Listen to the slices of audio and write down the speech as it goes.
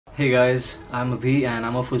Hey guys, I'm Abhi and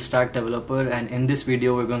I'm a full stack developer, and in this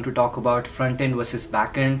video we're going to talk about front-end versus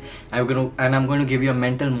back-end. I'm going to give you a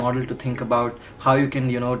mental model to think about how you can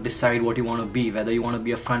decide what you want to be, whether you want to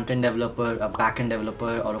be a front-end developer, a back-end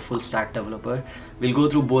developer, or a full stack developer. We'll go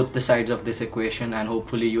through both the sides of this equation and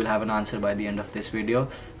hopefully you'll have an answer by the end of this video.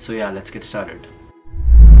 So yeah, let's get started.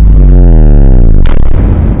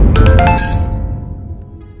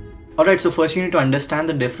 Alright, so first you need to understand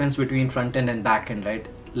the difference between front-end and back-end, right?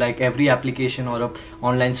 Like every application or a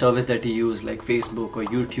online service that you use, like Facebook or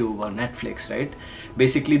YouTube or Netflix, right?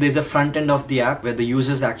 Basically there's a front end of the app where the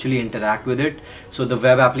users actually interact with it. So the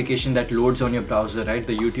web application that loads on your browser, right?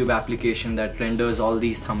 The YouTube application that renders all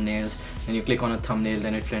these thumbnails, and you click on a thumbnail,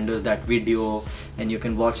 then it renders that video, and you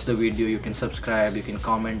can watch the video, you can subscribe, you can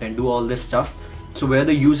comment and do all this stuff. So where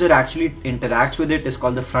the user actually interacts with it is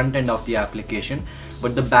called the front end of the application,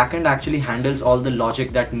 but the back end actually handles all the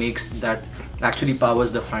logic that actually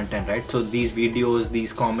powers the front end, right? So these videos,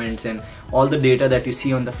 these comments, and all the data that you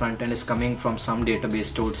see on the front end is coming from some database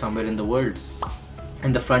stored somewhere in the world.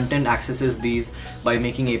 And the front end accesses these by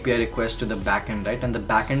making API requests to the back end, right? And the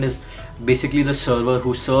back end is basically the server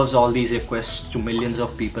who serves all these requests to millions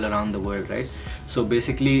of people around the world, right? So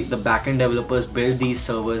basically the backend developers build these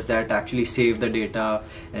servers that actually save the data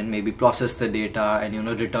and maybe process the data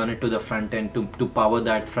and return it to the front end to power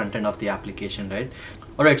that front end of the application, right?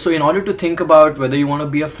 Alright, so in order to think about whether you want to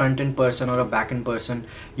be a front-end person or a back-end person,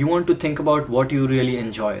 you want to think about what you really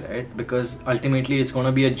enjoy, right? Because ultimately it's going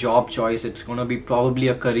to be a job choice. It's going to be probably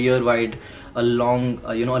a career-wide, a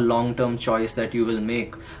long-term choice that you will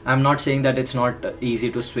make. I'm not saying that it's not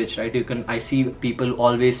easy to switch, right? I see people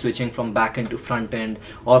always switching from back-end to front-end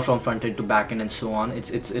or from front-end to back-end and so on.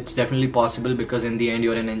 It's definitely possible because in the end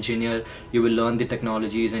you're an engineer, you will learn the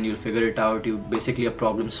technologies and you'll figure it out. You're basically a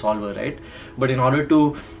problem solver, right? But in order to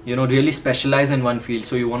really specialize in one field,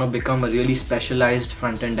 so you want to become a really specialized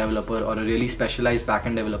front-end developer or a really specialized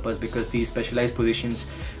back-end developers, because these specialized positions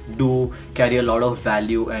do carry a lot of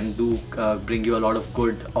value and do bring you a lot of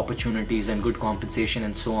good opportunities and good compensation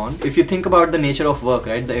and so on. If you think about the nature of work,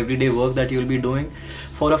 right, the everyday work that you'll be doing,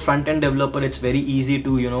 for a front-end developer it's very easy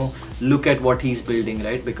to look at what he's building,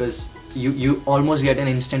 right? Because you almost get an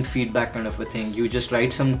instant feedback kind of a thing. You just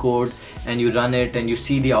write some code and you run it and you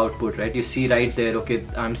see the output, right? You see right there, okay,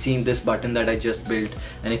 I'm seeing this button that I just built,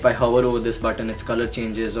 and if I hover over this button, its color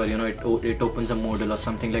changes, or it opens a modal or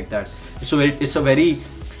something like that. So it's a very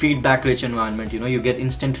feedback rich environment. You get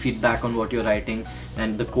instant feedback on what you're writing,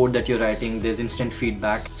 and the code that you're writing, there's instant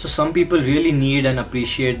feedback. So some people really need and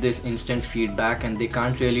appreciate this instant feedback and they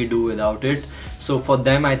can't really do without it. So for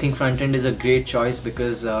them, I think front end is a great choice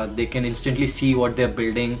because they can instantly see what they're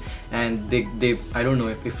building, and they I don't know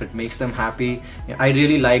if it makes them happy. I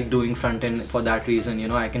really like doing front end for that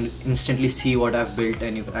reason. I can instantly see what I've built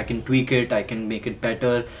and I can tweak it, I can make it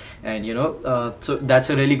better, and so that's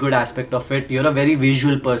a really good aspect of it. You're a very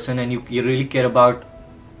visual person and you really care about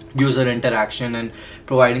user interaction and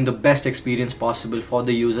providing the best experience possible for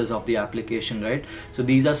the users of the application, right? So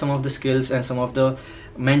these are some of the skills and some of the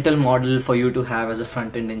mental model for you to have as a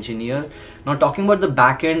front-end engineer. Now talking about the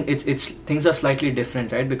back-end, things are slightly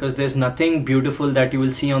different, right? Because there's nothing beautiful that you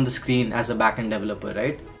will see on the screen as a back-end developer,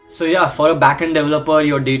 right? So yeah, for a backend developer,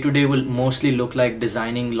 your day-to-day will mostly look like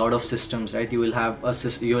designing a lot of systems, right? You will have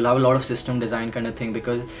a lot of system design kind of thing,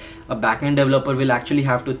 because a backend developer will actually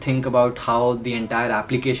have to think about how the entire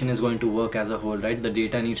application is going to work as a whole, right? The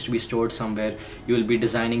data needs to be stored somewhere. You will be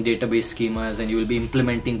designing database schemas and you will be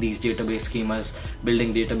implementing these database schemas,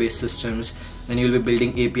 building database systems, and you will be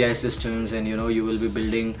building API systems, and you will be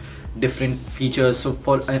building different features. So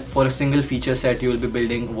for a single feature set, you will be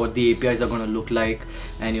building what the APIs are going to look like,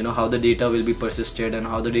 and how the data will be persisted and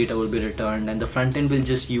how the data will be returned, and the front end will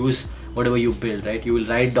just use whatever you build, right? You will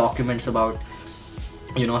write documents about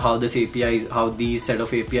how these set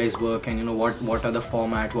of APIs work, and what are the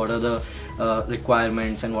formats, what are the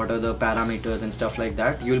requirements, and what are the parameters and stuff like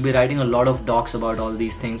that. You will be writing a lot of docs about all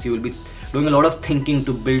these things. You will be doing a lot of thinking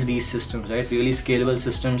to build these systems, right? Really scalable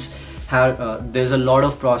systems there's a lot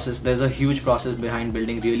of process, there's a huge process behind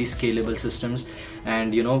building really scalable systems.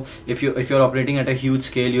 And if you're operating at a huge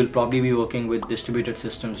scale, you'll probably be working with distributed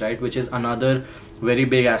systems, right? Which is another very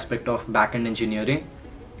big aspect of backend engineering.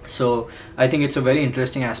 So I think it's a very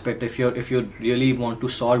interesting aspect. If you really want to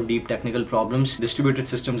solve deep technical problems, distributed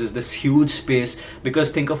systems is this huge space,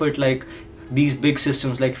 because think of it like these big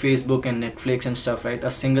systems like Facebook and Netflix and stuff, right?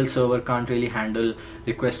 A single server can't really handle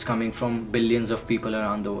requests coming from billions of people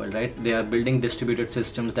around the world, right? They are building distributed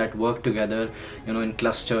systems that work together, in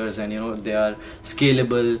clusters, and they are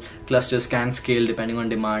scalable. Clusters can scale depending on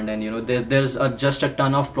demand, and there's just a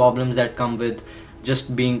ton of problems that come with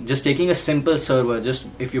just taking a simple server, just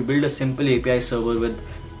if you build a simple API server with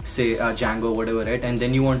say Django, whatever, right, and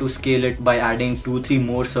then you want to scale it by adding 2-3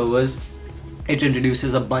 more servers, it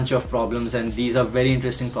introduces a bunch of problems, and these are very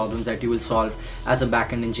interesting problems that you will solve as a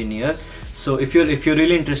backend engineer. So if you're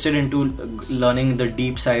really interested into learning the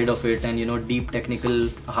deep side of it and deep technical,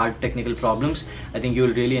 hard technical problems, I think you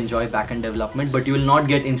will really enjoy backend development. But you will not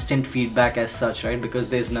get instant feedback as such, right, because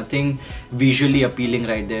there's nothing visually appealing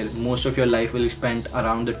right there. Most of your life will be spent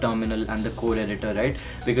around the terminal and the code editor, right,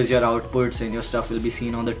 because your outputs and your stuff will be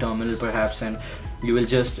seen on the terminal perhaps, and you will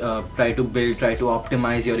just try to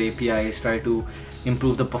optimize your APIs, try to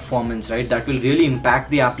improve the performance, right? That will really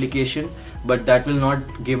impact the application, but that will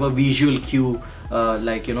not give a visual cue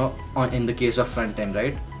like in the case of front end,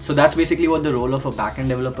 right? So that's basically what the role of a backend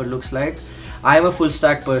developer looks like. I am a full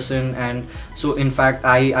stack person, and so in fact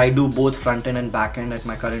I do both front end and back end at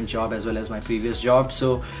my current job as well as my previous job.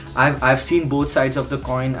 So I've seen both sides of the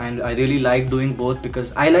coin, and I really like doing both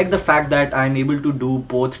because I like the fact that I'm able to do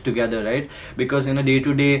both together, right? Because in a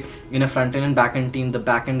day-to-day, in a front end and back end team, the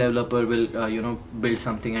back end developer will build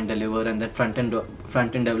something and deliver, and that front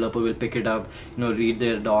end developer will pick it up, read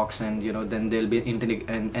their docs, and then there'll be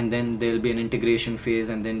and then there'll be an integration phase,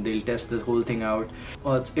 and then they'll test the whole thing out.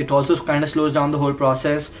 It also kind of slows down the whole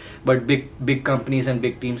process, but big companies and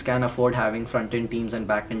big teams can afford having front-end teams and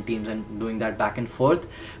back-end teams and doing that back and forth.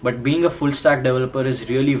 But being a full stack developer is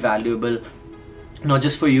really valuable, not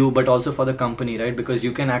just for you but also for the company, right? Because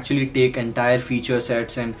you can actually take entire feature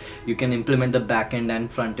sets and you can implement the back-end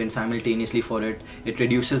and front-end simultaneously for it. It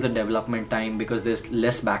reduces the development time because there's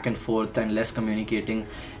less back and forth and less communicating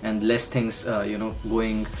and less things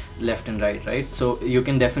going left and right? So you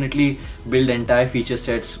can definitely build entire feature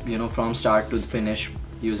sets from start to finish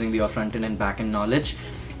using your front-end and back-end knowledge.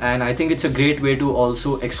 And I think it's a great way to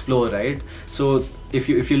also explore, right? So if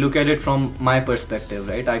you look at it from my perspective,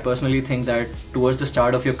 right, I personally think that towards the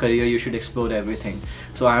start of your career you should explore everything.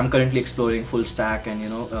 So I am currently exploring full stack, and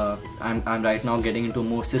I'm right now getting into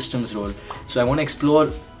more systems role. So I want to explore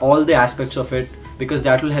all the aspects of it, because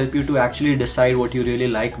that will help you to actually decide what you really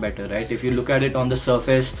like better, right? If you look at it on the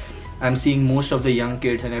surface, I'm seeing most of the young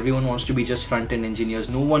kids and everyone wants to be just front-end engineers.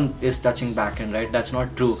 No one is touching back-end, right? That's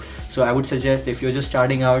not true. So I would suggest, if you're just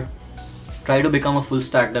starting out, try to become a full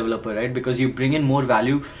stack developer, right? Because you bring in more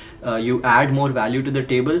value, you add more value to the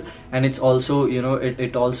table, and it's also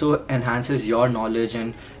it also enhances your knowledge,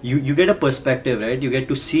 and you get a perspective, right? You get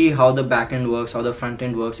to see how the back end works, how the front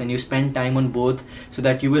end works, and you spend time on both so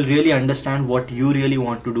that you will really understand what you really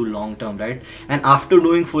want to do long term, right? And after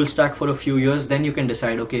doing full stack for a few years, then you can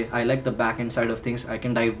decide, okay, I like the back end side of things, I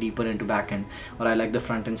can dive deeper into back end, or I like the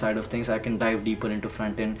front end side of things, I can dive deeper into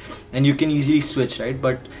front end, and you can easily switch, right?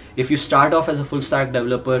 But if you start off as a full stack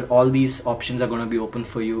developer, all these options are going to be open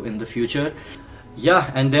for you in the future.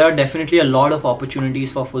 Yeah, and there are definitely a lot of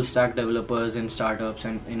opportunities for full stack developers in startups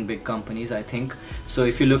and in big companies, I think. So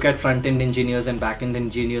if you look at front-end engineers and back-end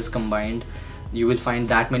engineers combined, you will find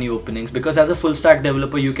that many openings, because as a full stack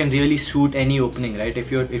developer you can really suit any opening, right?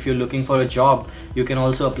 If you're looking for a job, you can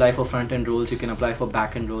also apply for front-end roles, you can apply for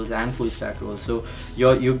back-end roles and full stack roles. So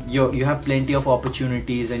you have plenty of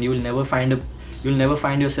opportunities, and you'll never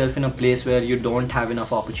find yourself in a place where you don't have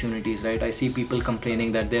enough opportunities, right? I see people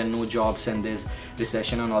complaining that there are no jobs and there's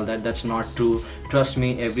recession and all that. That's not true. Trust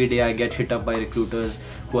me, every day I get hit up by recruiters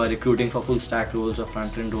who are recruiting for full stack roles or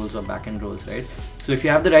front end roles or back end roles, right? So if you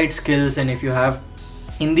have the right skills, and if you have,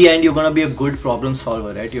 in the end, you're going to be a good problem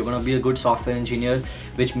solver, right? You're going to be a good software engineer,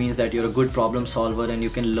 which means that you're a good problem solver, and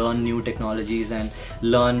you can learn new technologies and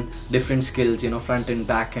learn different skills, front end,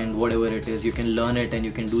 back end, whatever it is, you can learn it and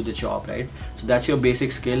you can do the job, right? So that's your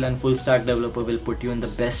basic skill, and full stack developer will put you in the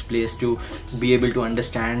best place to be able to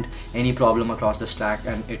understand any problem across the stack,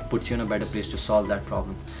 and it puts you in a better place to solve that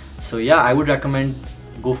problem. So yeah, I would recommend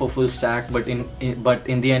go for full stack, but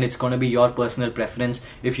in the end it's going to be your personal preference.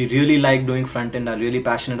 If you really like doing front end, are really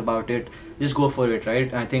passionate about it, just go for it,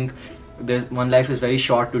 right? I think one life is very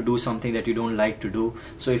short to do something that you don't like to do.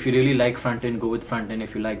 So if you really like front end, go with front end.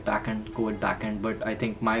 If you like back end, go with back end. But I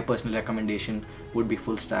think my personal recommendation would be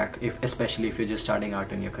full stack, especially if you're just starting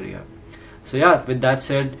out in your career. So yeah, with that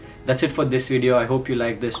said, that's it for this video. I hope you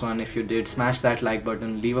liked this one. If you did, smash that like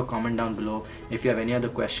button, leave a comment down below if you have any other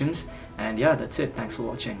questions, and yeah, that's it. Thanks for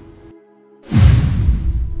watching.